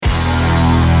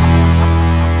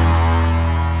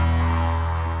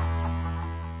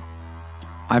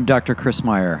I'm Dr. Chris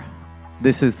Meyer.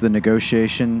 This is the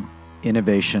Negotiation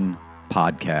Innovation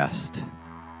Podcast.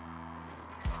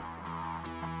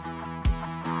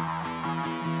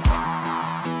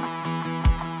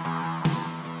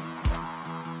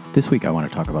 This week I want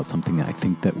to talk about something that I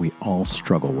think that we all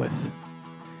struggle with.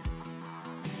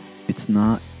 It's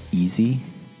not easy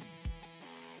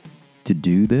to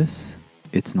do this.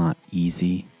 It's not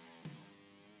easy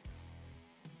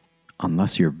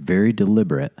unless you're very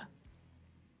deliberate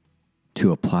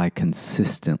to apply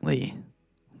consistently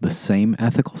the same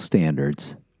ethical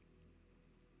standards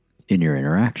in your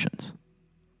interactions.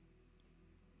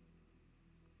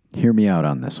 Hear me out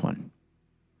on this one.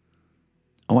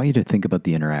 I want you to think about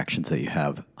the interactions that you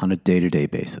have on a day-to-day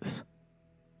basis.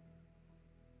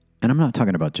 And I'm not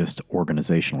talking about just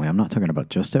organizationally. I'm not talking about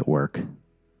just at work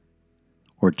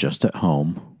or just at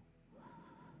home.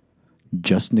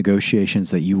 Just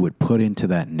negotiations that you would put into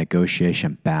that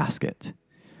negotiation basket.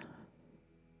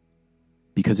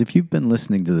 Because if you've been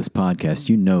listening to this podcast,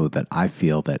 you know that I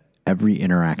feel that every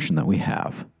interaction that we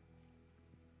have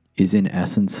is in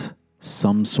essence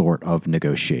some sort of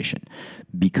negotiation.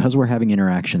 Because we're having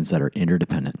interactions that are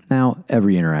interdependent. Now,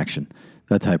 every interaction,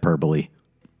 that's hyperbole.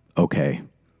 Okay.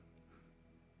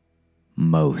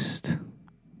 Most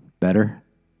of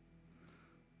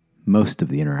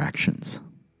the interactions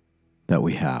that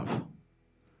we have,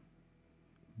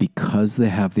 because they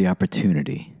have the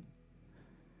opportunity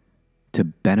to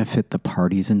benefit the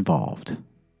parties involved,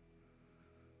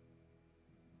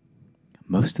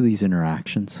 most of these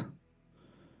interactions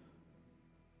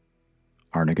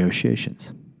are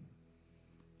negotiations.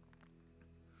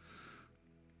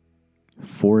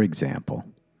 For example,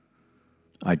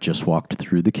 I just walked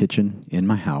through the kitchen in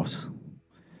my house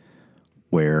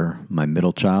where my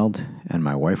middle child and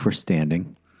my wife were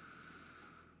standing,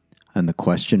 and the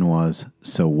question was,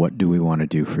 so what do we want to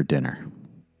do for dinner?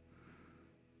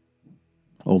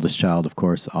 Oldest child, of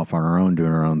course, off on her own,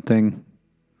 doing her own thing.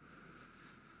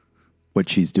 What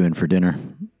she's doing for dinner,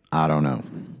 I don't know.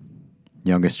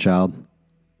 Youngest child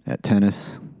at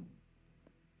tennis,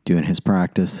 doing his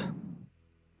practice.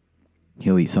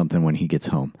 He'll eat something when he gets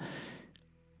home.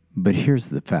 But here's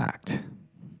the fact.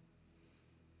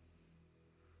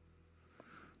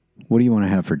 What do you want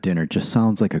to have for dinner? Just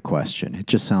sounds like a question. It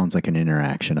just sounds like an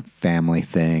interaction, a family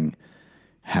thing.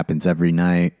 Happens every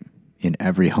night, in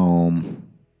every home,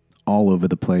 all over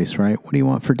the place, right? What do you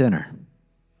want for dinner?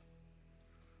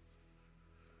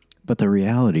 But the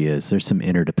reality is there's some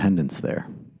interdependence there.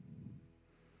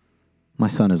 My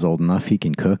son is old enough, he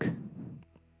can cook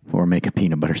or make a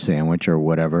peanut butter sandwich or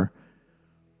whatever.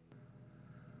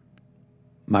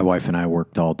 My wife and I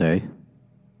worked all day.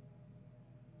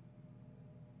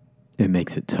 It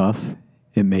makes it tough.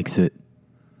 It makes it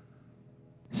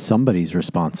somebody's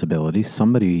responsibility.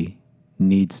 Somebody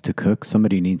needs to cook.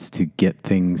 Somebody needs to get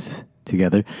things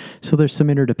together. So there's some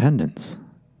interdependence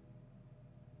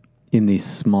in these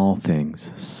small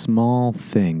things,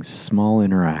 small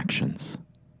interactions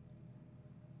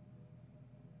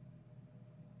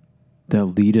that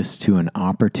lead us to an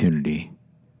opportunity,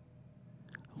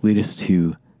 lead us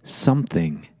to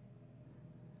something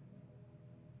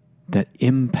that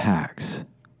impacts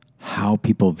how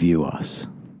people view us,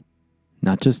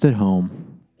 not just at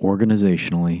home,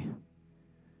 organizationally,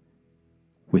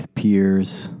 with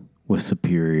peers, with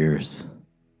superiors,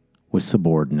 with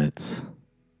subordinates.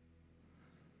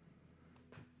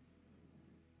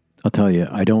 I'll tell you,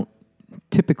 I don't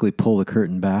typically pull the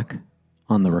curtain back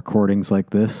on the recordings like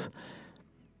this,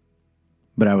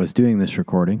 but I was doing this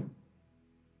recording.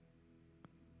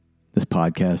 This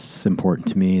podcast is important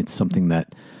to me. It's something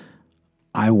that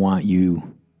I want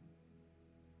you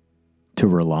to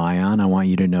rely on. I want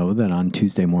you to know that on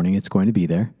Tuesday morning it's going to be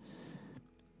there.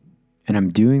 And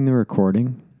I'm doing the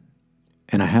recording,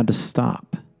 and I had to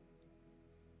stop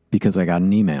because I got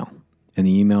an email. And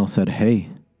the email said, hey,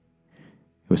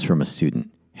 it was from a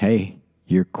student. Hey,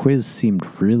 your quiz seemed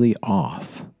really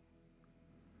off.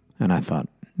 And I thought,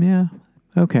 yeah,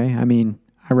 okay. I mean,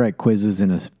 I write quizzes in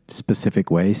a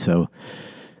specific way, so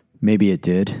maybe it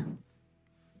did.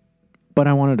 But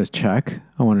I wanted to check.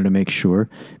 I wanted to make sure,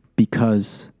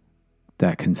 because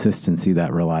that consistency,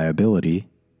 that reliability,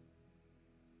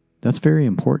 that's very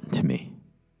important to me.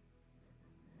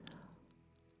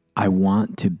 I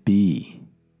want to be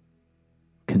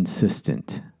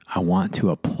consistent. I want to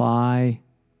apply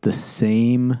the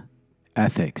same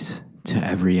ethics to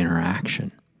every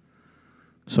interaction.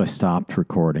 So I stopped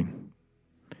recording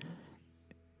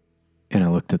and I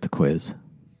looked at the quiz.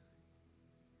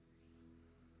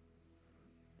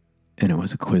 And it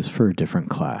was a quiz for a different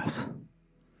class.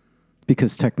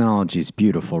 Because technology is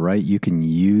beautiful, right? You can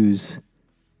use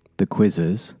the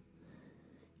quizzes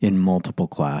in multiple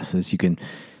classes. You can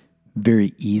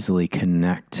very easily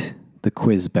connect the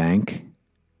quiz bank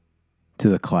to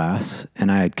the class,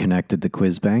 and I had connected the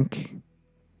quiz bank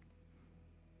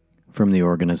from the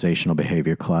organizational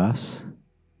behavior class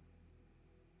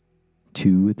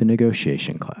to the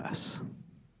negotiation class.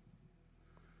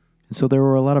 And so there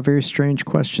were a lot of very strange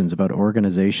questions about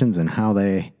organizations and how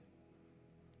they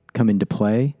come into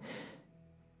play,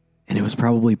 and it was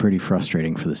probably pretty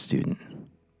frustrating for the student.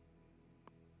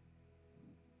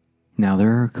 Now,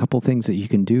 there are a couple things that you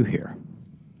can do here.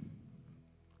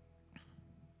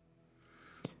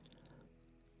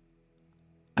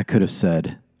 I could have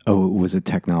said, oh, it was a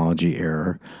technology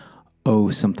error. Oh,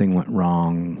 something went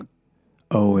wrong.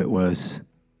 Oh, it was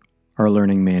our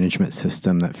learning management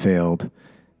system that failed.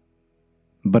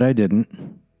 But I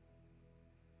didn't.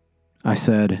 I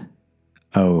said,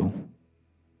 oh,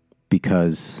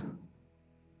 because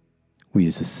we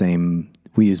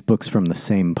use books from the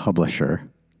same publisher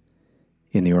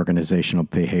in the organizational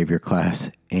behavior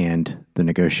class and the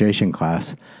negotiation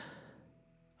class,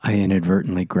 I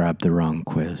inadvertently grabbed the wrong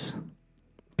quiz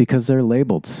because they're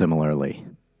labeled similarly.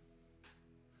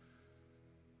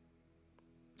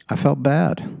 I felt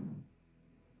bad.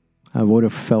 I would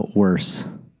have felt worse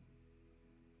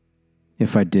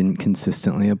if I didn't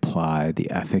consistently apply the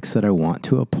ethics that I want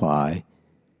to apply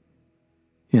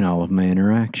in all of my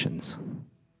interactions.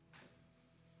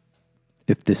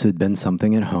 If this had been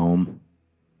something at home,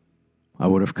 I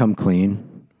would have come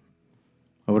clean.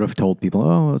 I would have told people,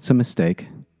 oh, it's a mistake.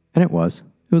 And it was.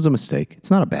 It was a mistake. It's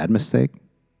not a bad mistake.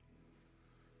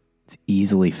 It's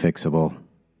easily fixable.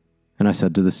 And I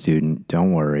said to the student,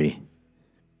 don't worry.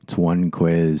 It's one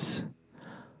quiz.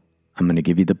 I'm going to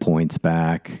give you the points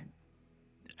back.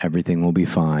 Everything will be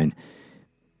fine.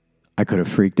 I could have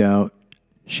freaked out.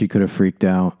 She could have freaked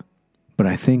out. But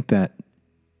I think that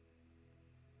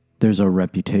there's a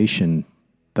reputation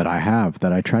that I have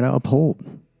that I try to uphold,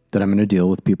 that I'm going to deal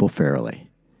with people fairly.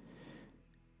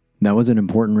 That was an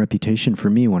important reputation for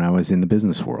me when I was in the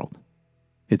business world.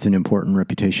 It's an important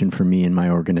reputation for me in my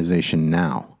organization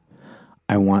now.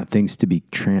 I want things to be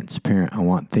transparent. I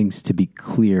want things to be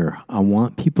clear. I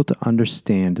want people to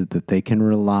understand that they can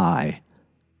rely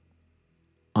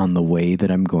on the way that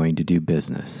I'm going to do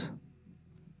business.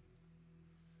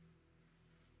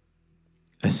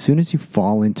 As soon as you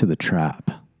fall into the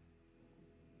trap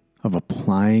of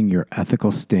applying your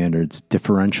ethical standards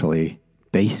differentially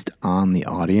based on the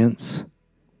audience,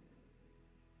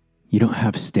 you don't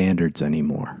have standards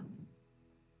anymore.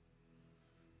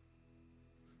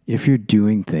 If you're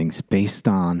doing things based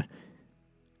on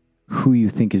who you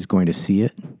think is going to see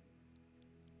it,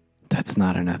 that's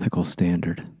not an ethical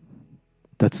standard.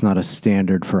 That's not a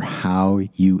standard for how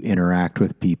you interact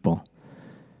with people.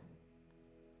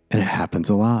 And it happens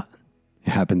a lot. It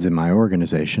happens in my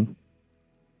organization.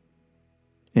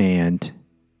 And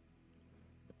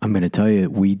I'm going to tell you,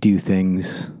 we do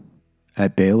things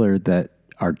at Baylor that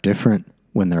are different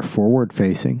when they're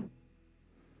forward-facing,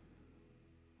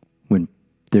 when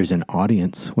there's an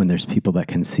audience, when there's people that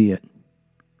can see it.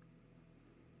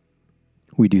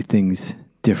 We do things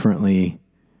differently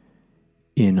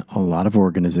in a lot of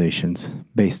organizations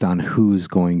based on who's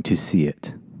going to see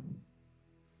it.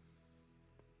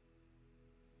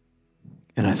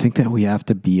 And I think that we have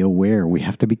to be aware, we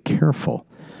have to be careful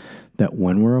that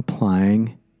when we're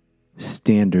applying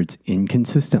standards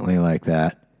inconsistently like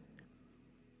that,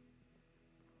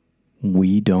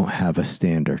 we don't have a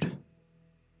standard.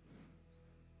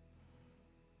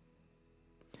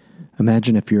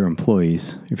 Imagine if your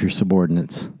employees, if your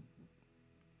subordinates,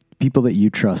 people that you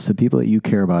trust, the people that you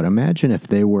care about, imagine if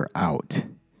they were out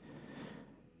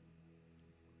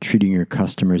treating your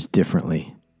customers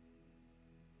differently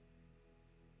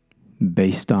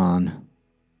based on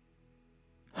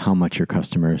how much your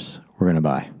customers were going to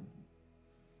buy.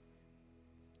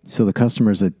 So the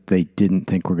customers that they didn't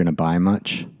think were going to buy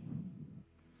much,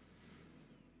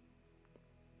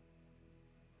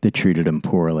 they treated them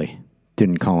poorly,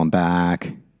 didn't call them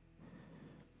back,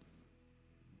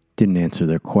 didn't answer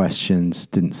their questions,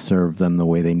 didn't serve them the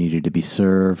way they needed to be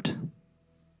served. Is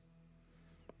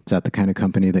that the kind of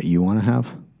company that you want to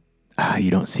have?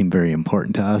 You don't seem very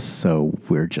important to us, so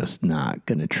we're just not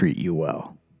going to treat you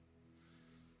well.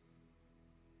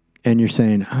 And you're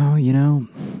saying,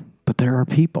 but there are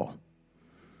people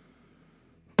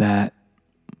that,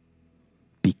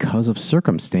 because of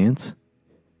circumstance,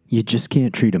 you just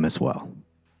can't treat them as well.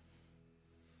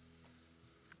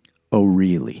 Oh,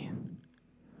 really?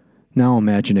 Now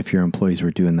imagine if your employees were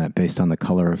doing that based on the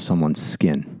color of someone's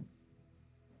skin.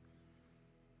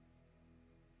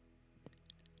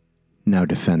 Now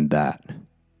defend that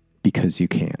because you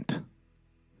can't.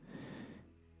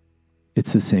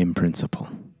 It's the same principle.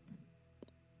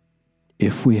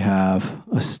 If we have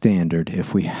a standard,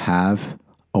 if we have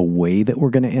a way that we're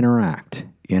going to interact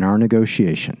in our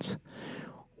negotiations,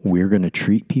 we're going to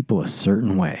treat people a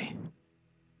certain way.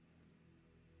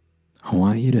 I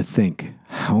want you to think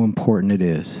how important it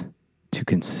is to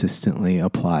consistently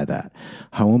apply that.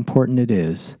 How important it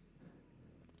is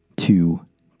to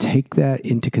take that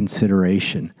into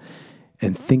consideration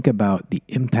and think about the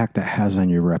impact that has on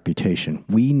your reputation.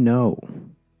 We know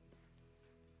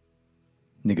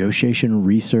negotiation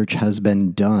research has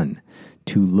been done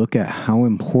to look at how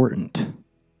important,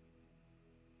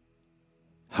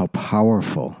 how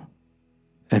powerful,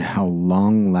 and how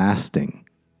long-lasting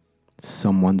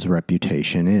someone's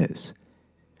reputation is.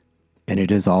 And it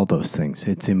is all those things.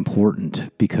 It's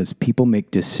important because people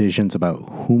make decisions about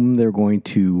whom they're going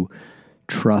to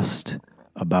trust,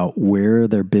 about where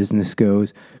their business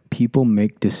goes. People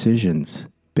make decisions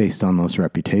based on those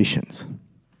reputations.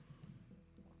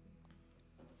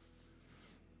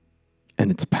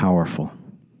 And it's powerful.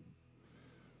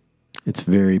 It's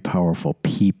very powerful.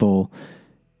 People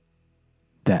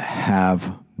that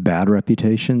have bad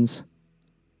reputations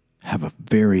have a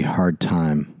very hard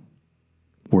time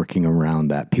working around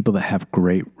that. People that have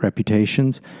great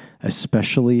reputations,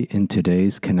 especially in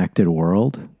today's connected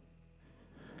world,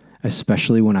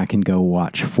 especially when I can go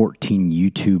watch 14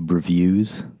 YouTube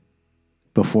reviews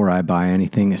before I buy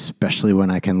anything, especially when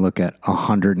I can look at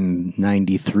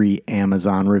 193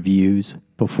 Amazon reviews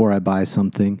before I buy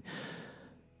something.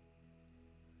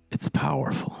 It's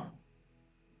powerful.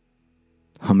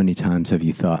 How many times have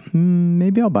you thought,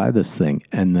 maybe I'll buy this thing,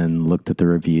 and then looked at the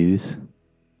reviews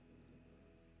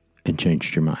and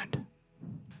changed your mind?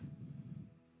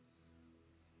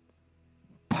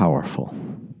 Powerful.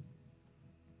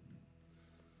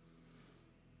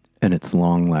 And it's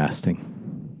long lasting.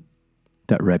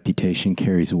 That reputation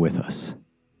carries with us.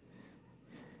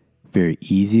 Very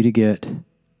easy to get,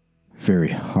 very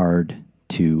hard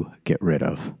to get rid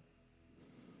of.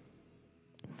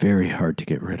 Very hard to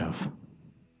get rid of.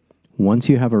 Once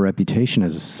you have a reputation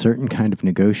as a certain kind of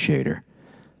negotiator,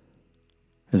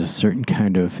 as a certain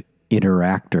kind of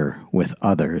interactor with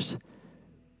others,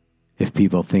 if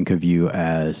people think of you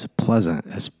as pleasant,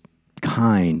 as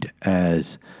kind,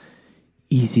 as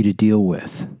easy to deal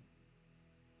with,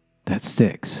 that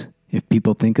sticks. If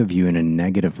people think of you in a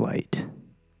negative light,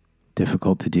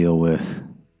 difficult to deal with,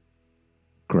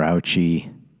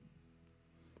 grouchy,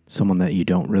 someone that you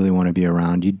don't really want to be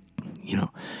around, you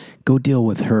know, go deal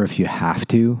with her if you have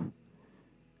to,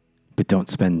 but don't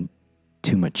spend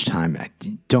too much time.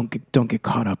 Don't get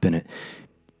caught up in it.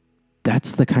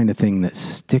 That's the kind of thing that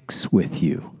sticks with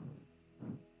you.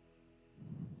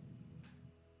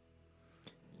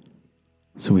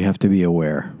 So we have to be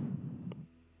aware.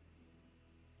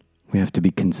 We have to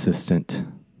be consistent.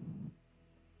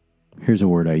 Here's a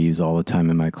word I use all the time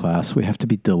in my class. We have to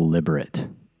be deliberate.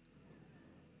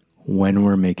 When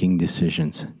we're making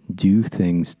decisions, do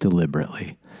things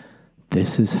deliberately.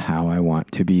 This is how I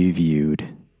want to be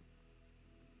viewed.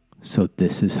 So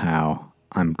this is how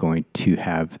I'm going to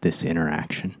have this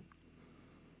interaction.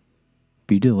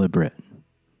 Be deliberate.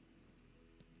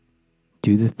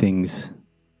 Do the things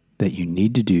that you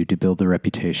need to do to build the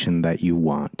reputation that you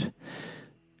want.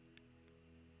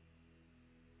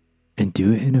 And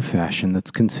do it in a fashion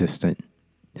that's consistent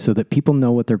so that people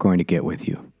know what they're going to get with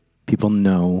you. People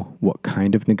know what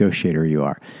kind of negotiator you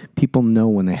are. People know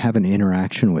when they have an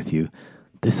interaction with you,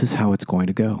 this is how it's going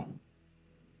to go.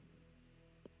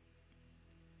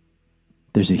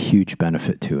 There's a huge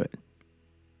benefit to it.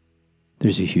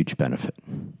 There's a huge benefit.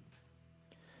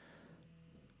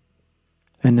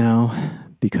 And now,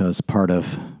 because part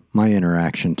of my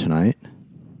interaction tonight,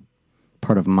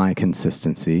 part of my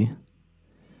consistency,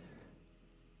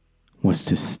 was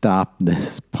to stop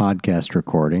this podcast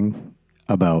recording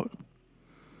about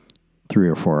 3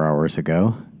 or 4 hours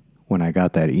ago when I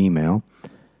got that email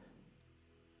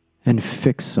and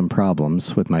fix some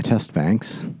problems with my test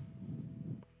banks.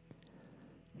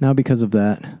 Now, because of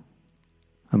that,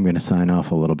 I'm going to sign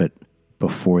off a little bit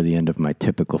before the end of my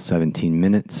typical 17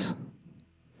 minutes.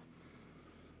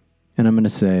 And I'm going to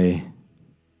say,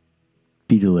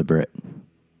 be deliberate,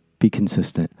 be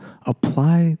consistent,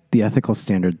 apply the ethical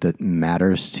standard that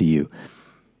matters to you.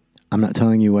 I'm not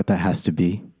telling you what that has to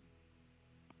be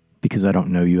because I don't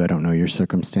know you. I don't know your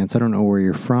circumstance. I don't know where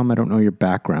you're from. I don't know your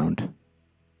background.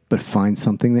 But find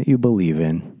something that you believe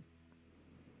in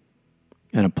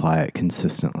and apply it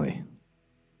consistently.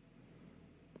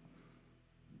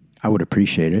 I would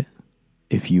appreciate it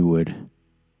if you would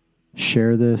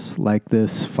share this, like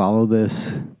this, follow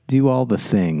this, do all the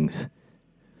things,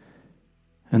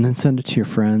 and then send it to your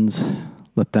friends.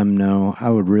 Let them know. I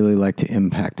would really like to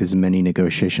impact as many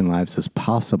negotiation lives as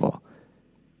possible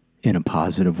in a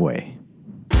positive way.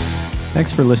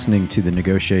 Thanks for listening to the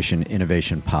Negotiation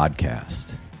Innovation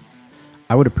Podcast.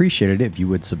 I would appreciate it if you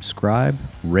would subscribe,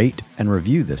 rate, and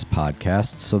review this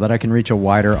podcast so that I can reach a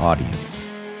wider audience.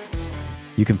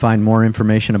 You can find more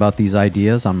information about these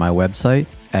ideas on my website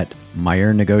at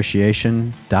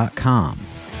meyernegotiation.com.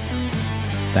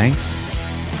 Thanks.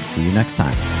 See you next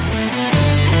time.